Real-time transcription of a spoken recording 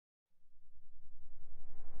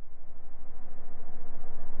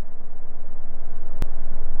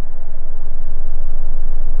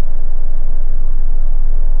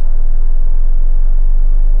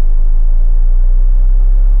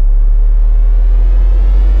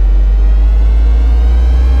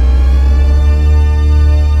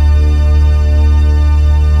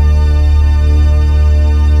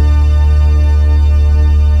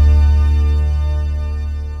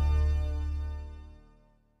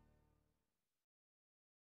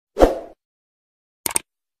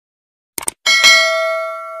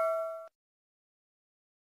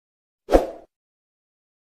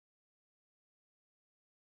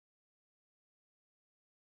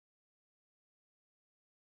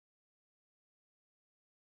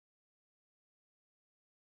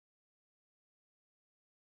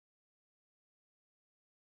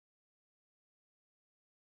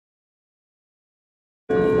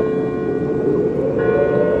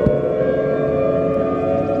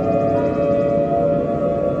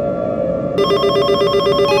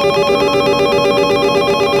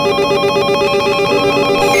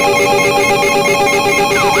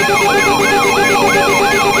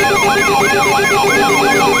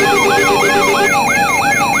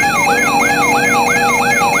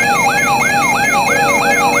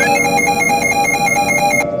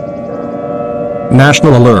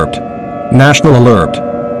National alert. National alert.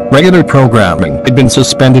 Regular programming had been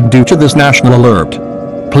suspended due to this national alert.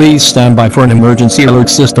 Please stand by for an emergency alert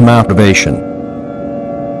system activation.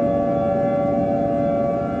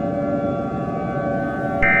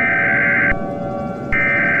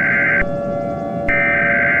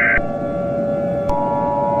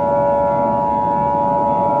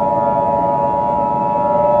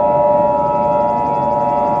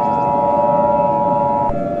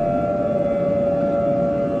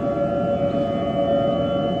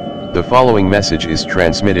 The following message is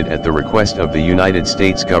transmitted at the request of the United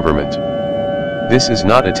States government. This is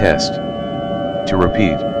not a test. To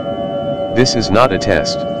repeat, this is not a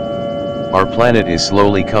test. Our planet is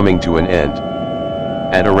slowly coming to an end.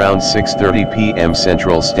 At around 6:30 p.m.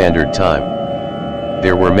 Central Standard Time,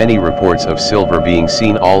 there were many reports of silver being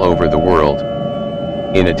seen all over the world.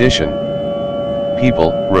 In addition,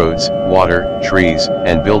 people, roads, water, trees,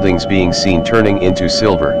 and buildings being seen turning into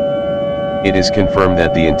silver. It is confirmed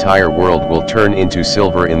that the entire world will turn into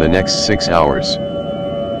silver in the next 6 hours.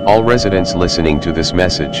 All residents listening to this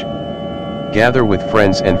message, gather with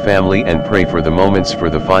friends and family and pray for the moments for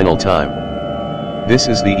the final time. This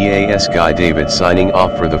is the EAS Guy David signing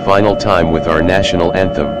off for the final time with our national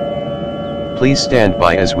anthem. Please stand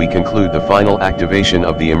by as we conclude the final activation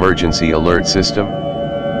of the emergency alert system.